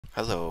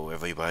Hello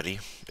everybody,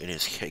 it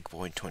is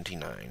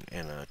Cakeboy29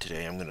 and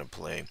today I'm gonna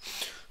play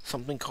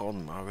something called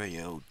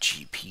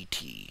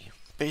Mariogpt.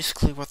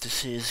 Basically what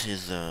this is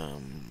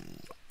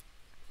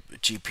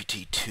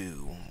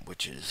GPT-2,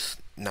 which is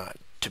not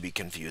to be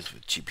confused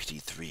with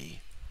GPT-3.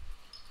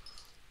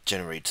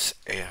 Generates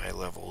AI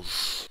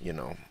levels,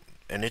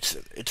 and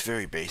it's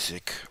very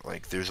basic.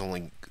 Like there's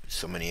only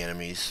so many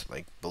enemies,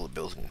 like bullet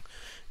bills and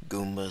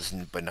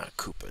Goombas, but not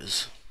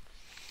Koopas.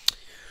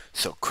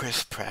 So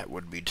Chris Pratt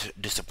would be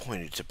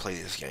disappointed to play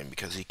this game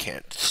because he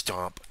can't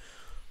stomp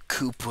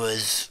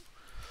Koopas.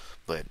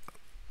 But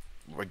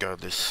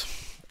regardless,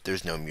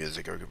 there's no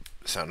music or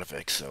sound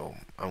effects, so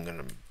I'm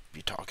gonna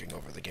be talking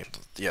over the game.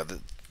 Yeah,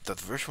 the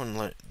first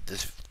one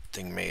this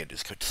thing made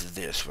is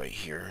this right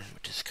here,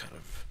 which is kind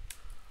of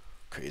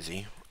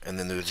crazy. And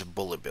then there's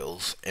bullet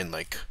bills in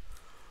like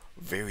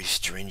very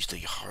strangely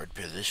hard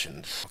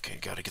positions. Okay,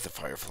 gotta get the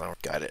fire flower.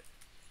 Got it.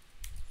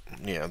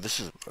 Yeah, this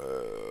is.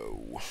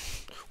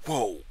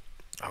 Whoa.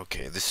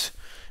 Okay,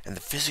 and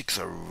the physics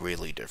are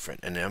really different,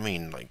 and I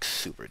mean like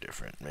super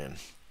different, man.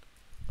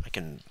 I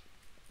can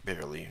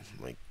barely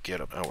like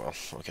get up. Oh well.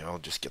 Okay, I'll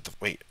just get the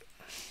wait.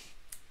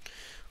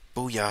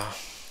 Booyah.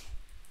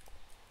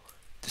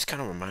 This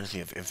kind of reminds me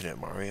of Infinite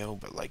Mario,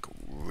 but like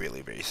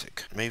really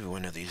basic. Maybe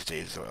one of these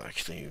days I'll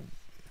actually.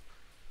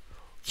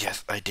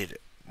 Yes, I did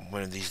it.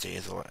 One of these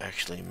days I'll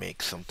actually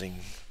make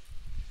something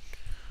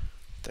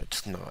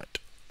that's not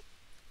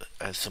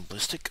as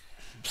simplistic.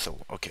 So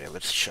okay,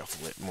 let's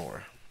shuffle it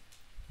more.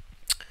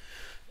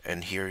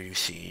 And here you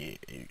see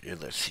it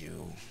lets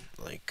you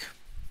like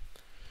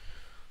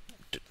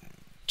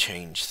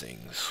change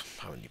things.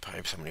 How many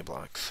pipes, how many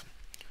blocks.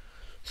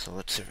 So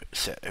let's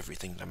set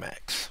everything to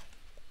max.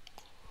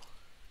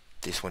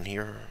 This one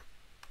here,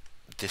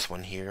 this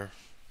one here,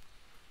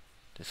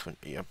 this one,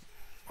 yep,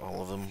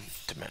 all of them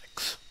to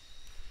max.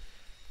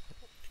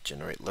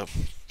 Generate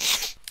level.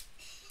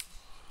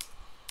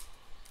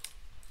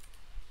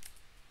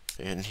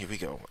 And here we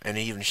go. And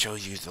it even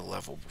shows you the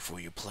level before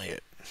you play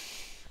it.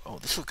 Oh,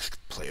 this looks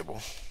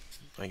playable,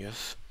 I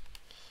guess.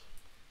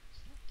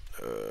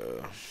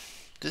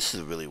 This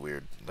is really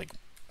weird. Like,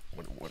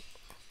 what?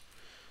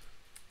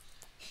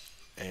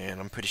 And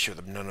I'm pretty sure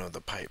that none of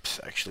the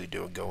pipes actually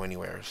do go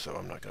anywhere, so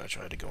I'm not gonna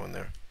try to go in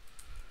there.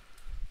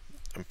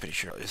 I'm pretty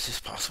sure. Is this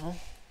possible?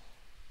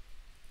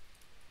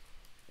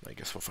 I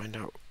guess we'll find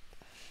out.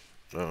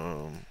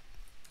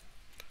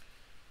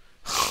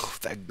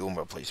 That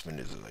Goomba placement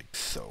is like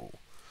so.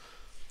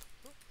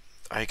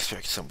 I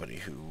expect somebody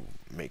who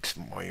makes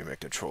Mariogpt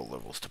control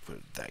levels to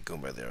put that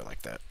Goomba there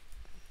like that.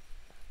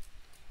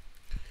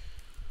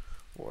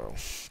 Well,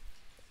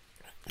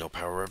 no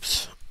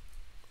power-ups.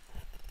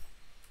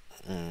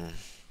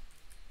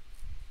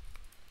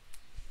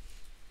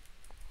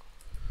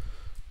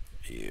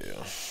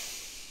 Yeah.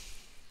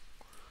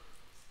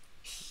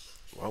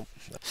 Well,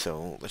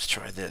 so let's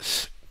try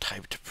this.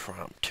 Typed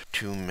prompt.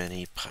 Too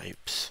many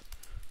pipes.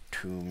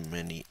 Too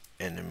many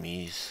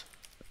enemies.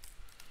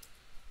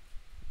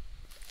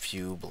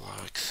 Few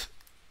blocks.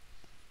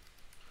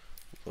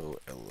 Low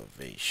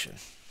elevation.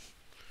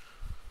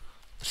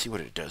 Let's see what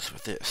it does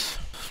with this.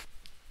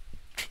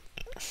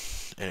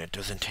 And it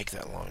doesn't take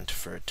that long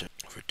for it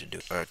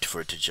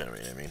to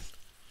generate. I mean.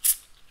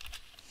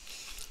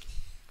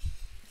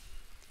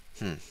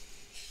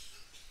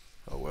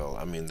 Oh well,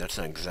 I mean that's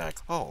not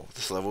exact. Oh,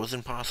 this level is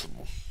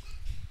impossible.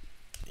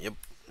 Yep.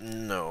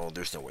 No,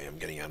 there's no way I'm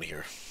getting out of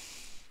here.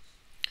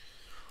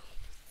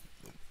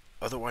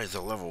 Otherwise, the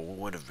level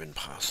would have been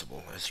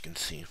possible, as you can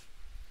see.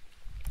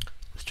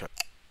 Let's try.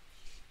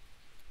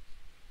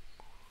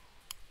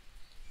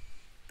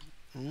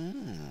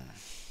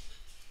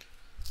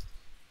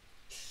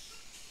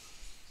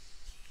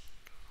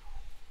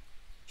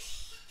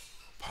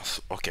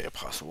 Okay, a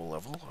possible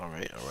level.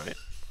 Alright, alright.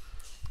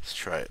 Let's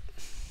try it.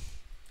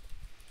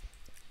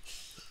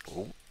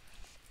 Oh.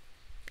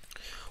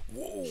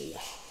 Whoa.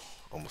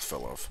 Almost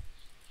fell off.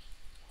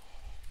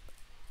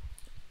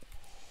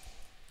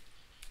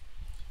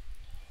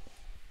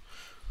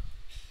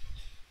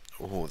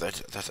 Oh,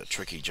 that's a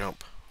tricky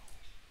jump.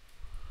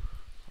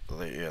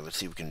 Yeah, let's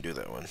see if we can do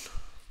that one.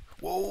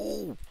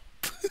 Whoa!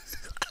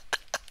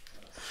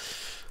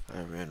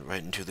 I ran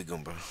right into the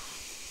Goomba.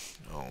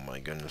 Oh my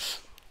goodness.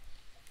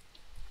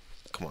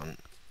 Come on.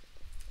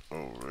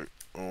 Alright.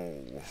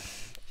 Oh.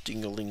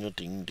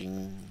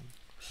 Ding-a-ling-a-ding-ding.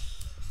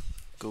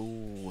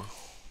 Go.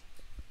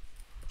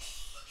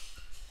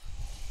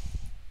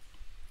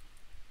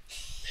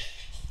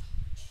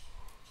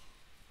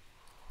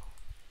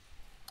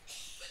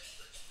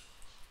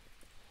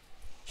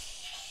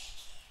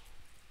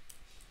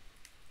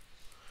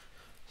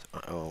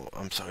 Oh,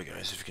 I'm sorry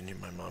guys if you can hear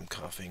my mom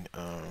coughing.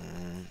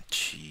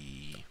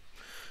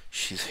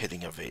 She's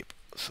hitting a vape,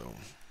 so.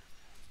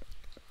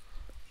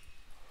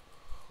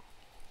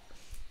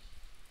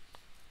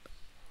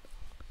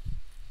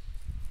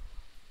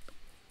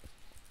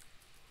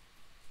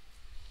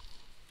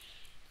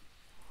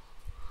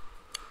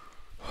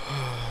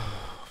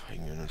 My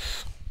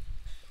goodness.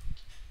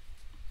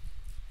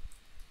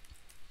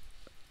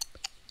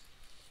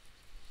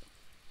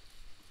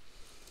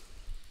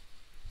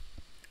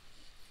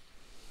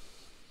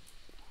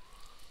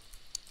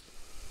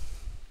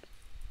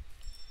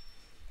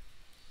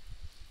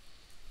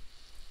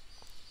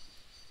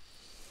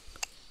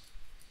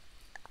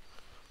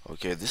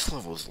 Okay, this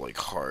level is like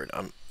hard.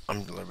 I'm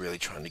really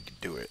trying to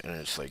do it, and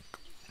it's like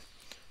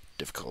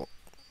difficult.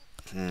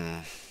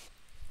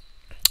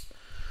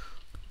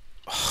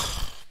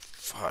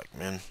 Fuck,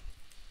 man.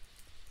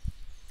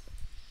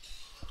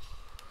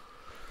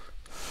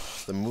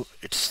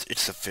 It's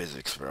the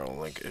physics, bro.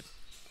 Like it.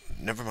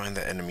 Never mind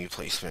the enemy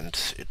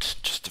placement. It's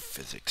just the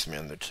physics,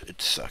 man.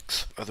 It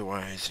sucks.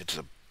 Otherwise, it's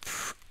a.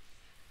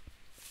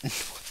 What the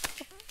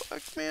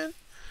fuck, man?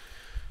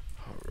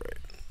 All right.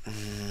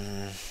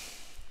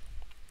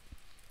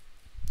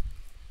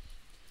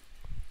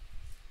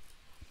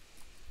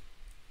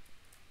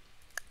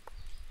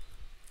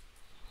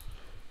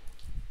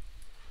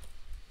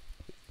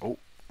 Oh,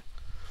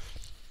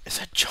 is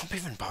that jump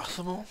even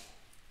possible?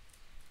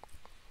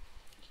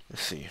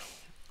 Let's see.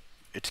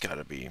 It's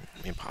gotta be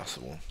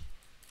impossible.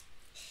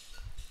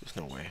 There's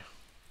no way.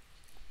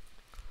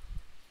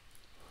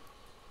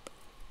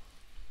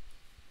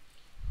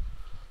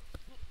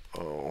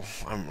 Oh,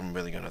 I'm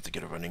really gonna have to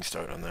get a running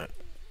start on that,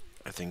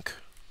 I think.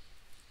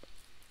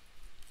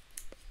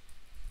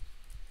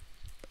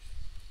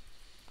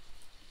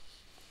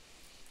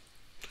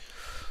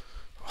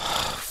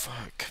 Oh,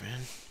 fuck,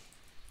 man.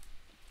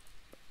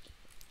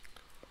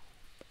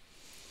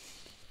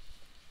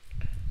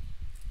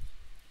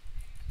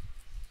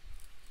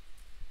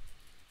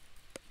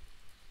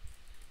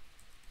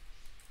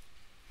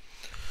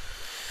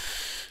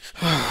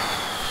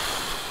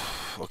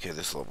 Okay,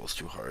 this level's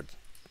too hard.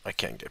 I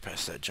can't get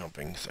past that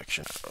jumping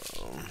section.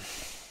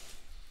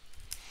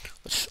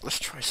 Let's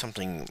try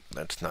something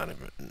that's not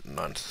even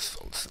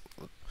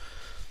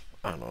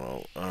I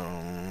don't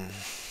know.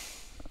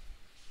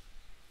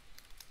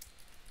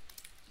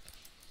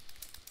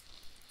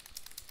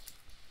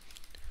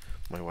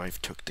 My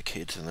wife took the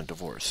kids in the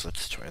divorce.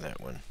 Let's try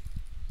that one.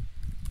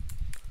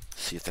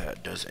 See if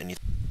that does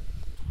anything.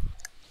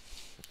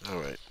 All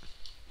right.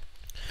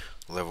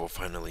 Level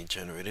finally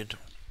generated.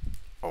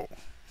 Oh,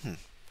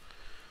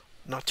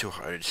 not too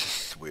hard. It's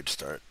just a weird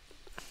start.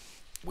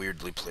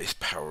 Weirdly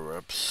placed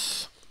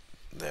power-ups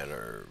that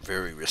are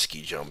very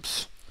risky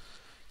jumps.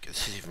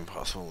 Is this even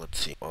possible? Let's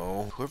see.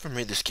 Oh, whoever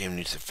made this game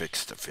needs to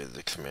fix the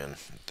physics, man.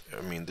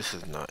 I mean, this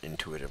is not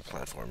intuitive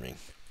platforming.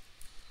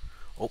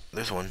 Oh,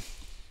 there's one.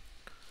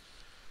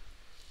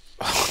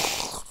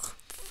 Oh,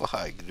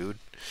 fuck, dude.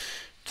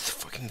 It's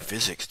fucking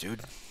physics,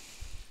 dude.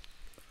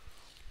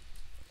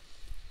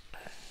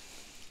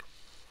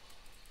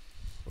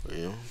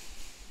 Yeah.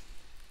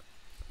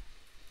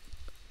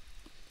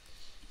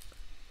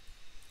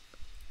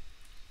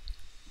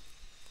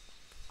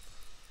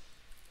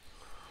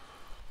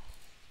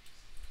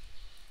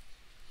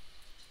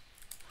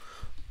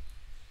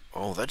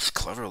 Oh, that's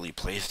cleverly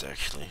placed,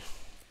 actually.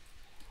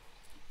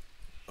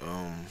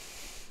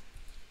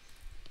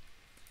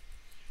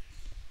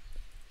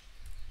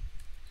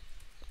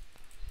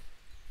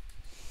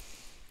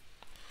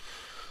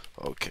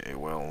 Okay,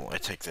 well, I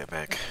take that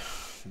back.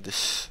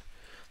 This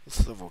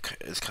level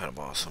is kind of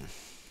awesome.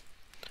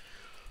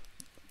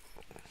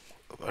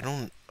 I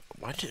don't.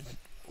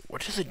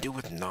 What does it do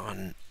with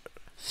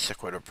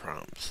non-sequitur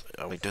prompts?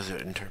 Like, does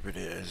it interpret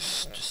it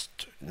as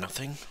just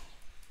nothing?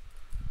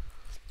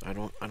 I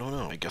don't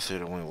know. I guess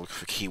it only looks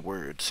for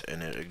keywords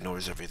and it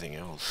ignores everything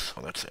else.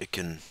 Oh, it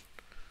can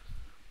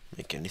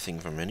make anything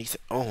from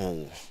anything.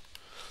 Oh,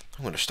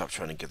 I'm gonna stop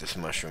trying to get this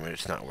mushroom.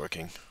 It's not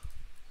working.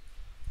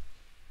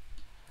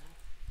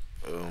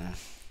 I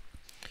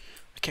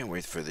can't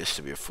wait for this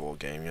to be a full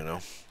game. You know,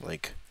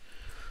 like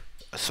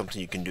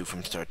something you can do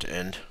from start to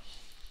end.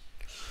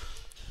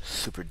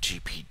 Super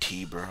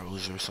GPT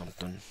bros or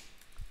something.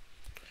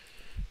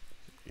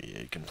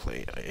 Yeah, you can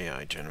play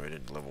AI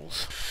generated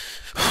levels.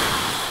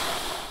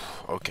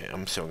 Okay,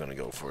 I'm still gonna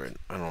go for it.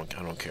 I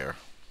don't care.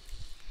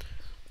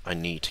 I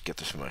need to get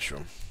this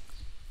mushroom.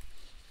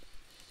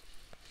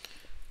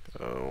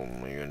 Oh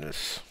my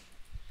goodness.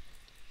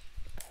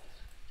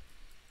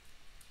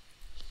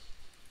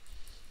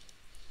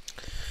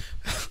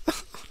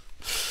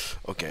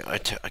 Okay, I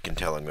can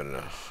tell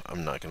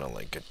I'm not gonna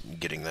like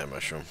getting that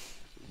mushroom,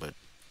 but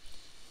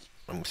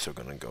I'm still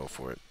gonna go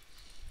for it.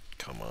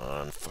 Come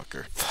on,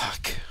 fucker.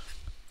 Fuck.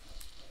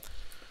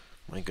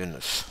 My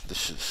goodness,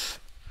 this is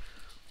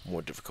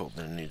more difficult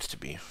than it needs to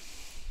be.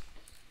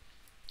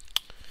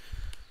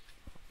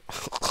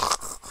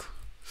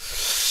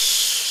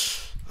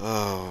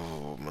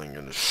 Oh my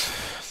goodness.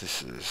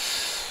 This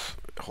is...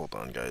 Hold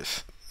on,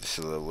 guys. This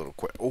is a little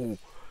quick. Oh!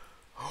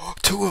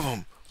 Two of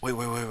them!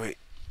 Wait.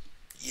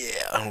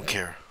 Yeah, I don't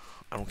care.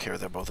 I don't care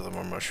that both of them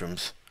are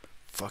mushrooms.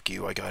 Fuck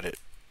you, I got it.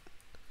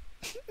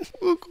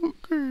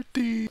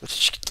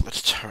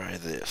 Let's try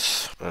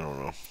this. I don't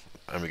know.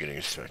 I'm getting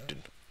distracted.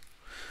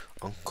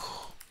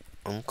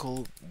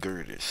 Uncle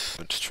Gertis.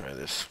 Let's try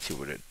this. See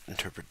what it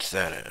interprets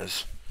that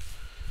as.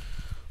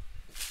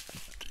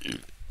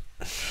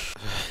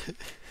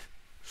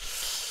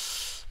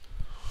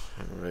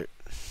 Alright.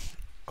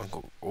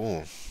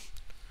 Oh.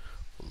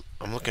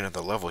 I'm looking at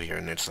the level here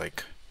and it's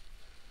like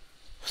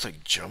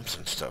jumps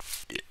and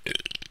stuff.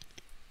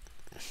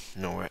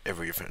 No,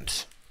 every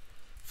offense.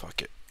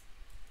 Fuck it.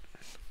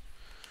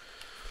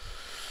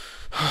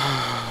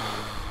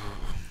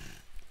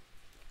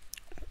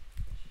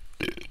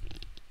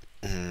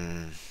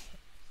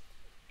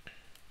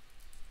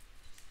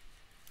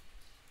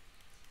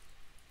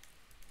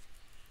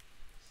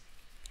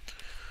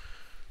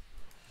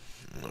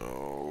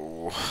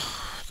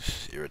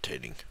 This is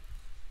irritating.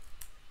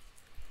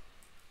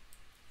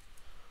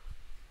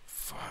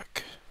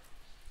 Fuck.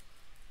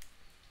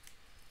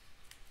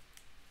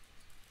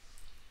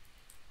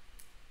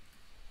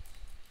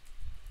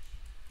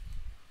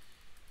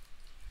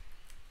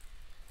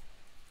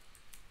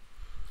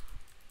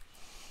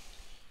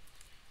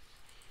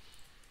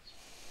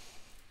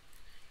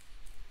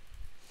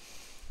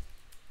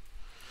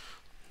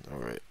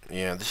 Alright,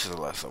 yeah, this is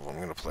the last level I'm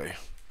gonna play.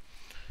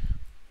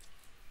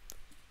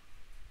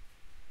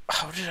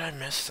 How did I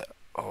miss that?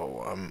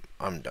 Oh,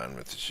 I'm done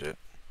with this shit.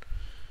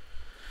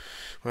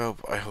 Well,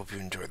 I hope you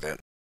enjoyed that.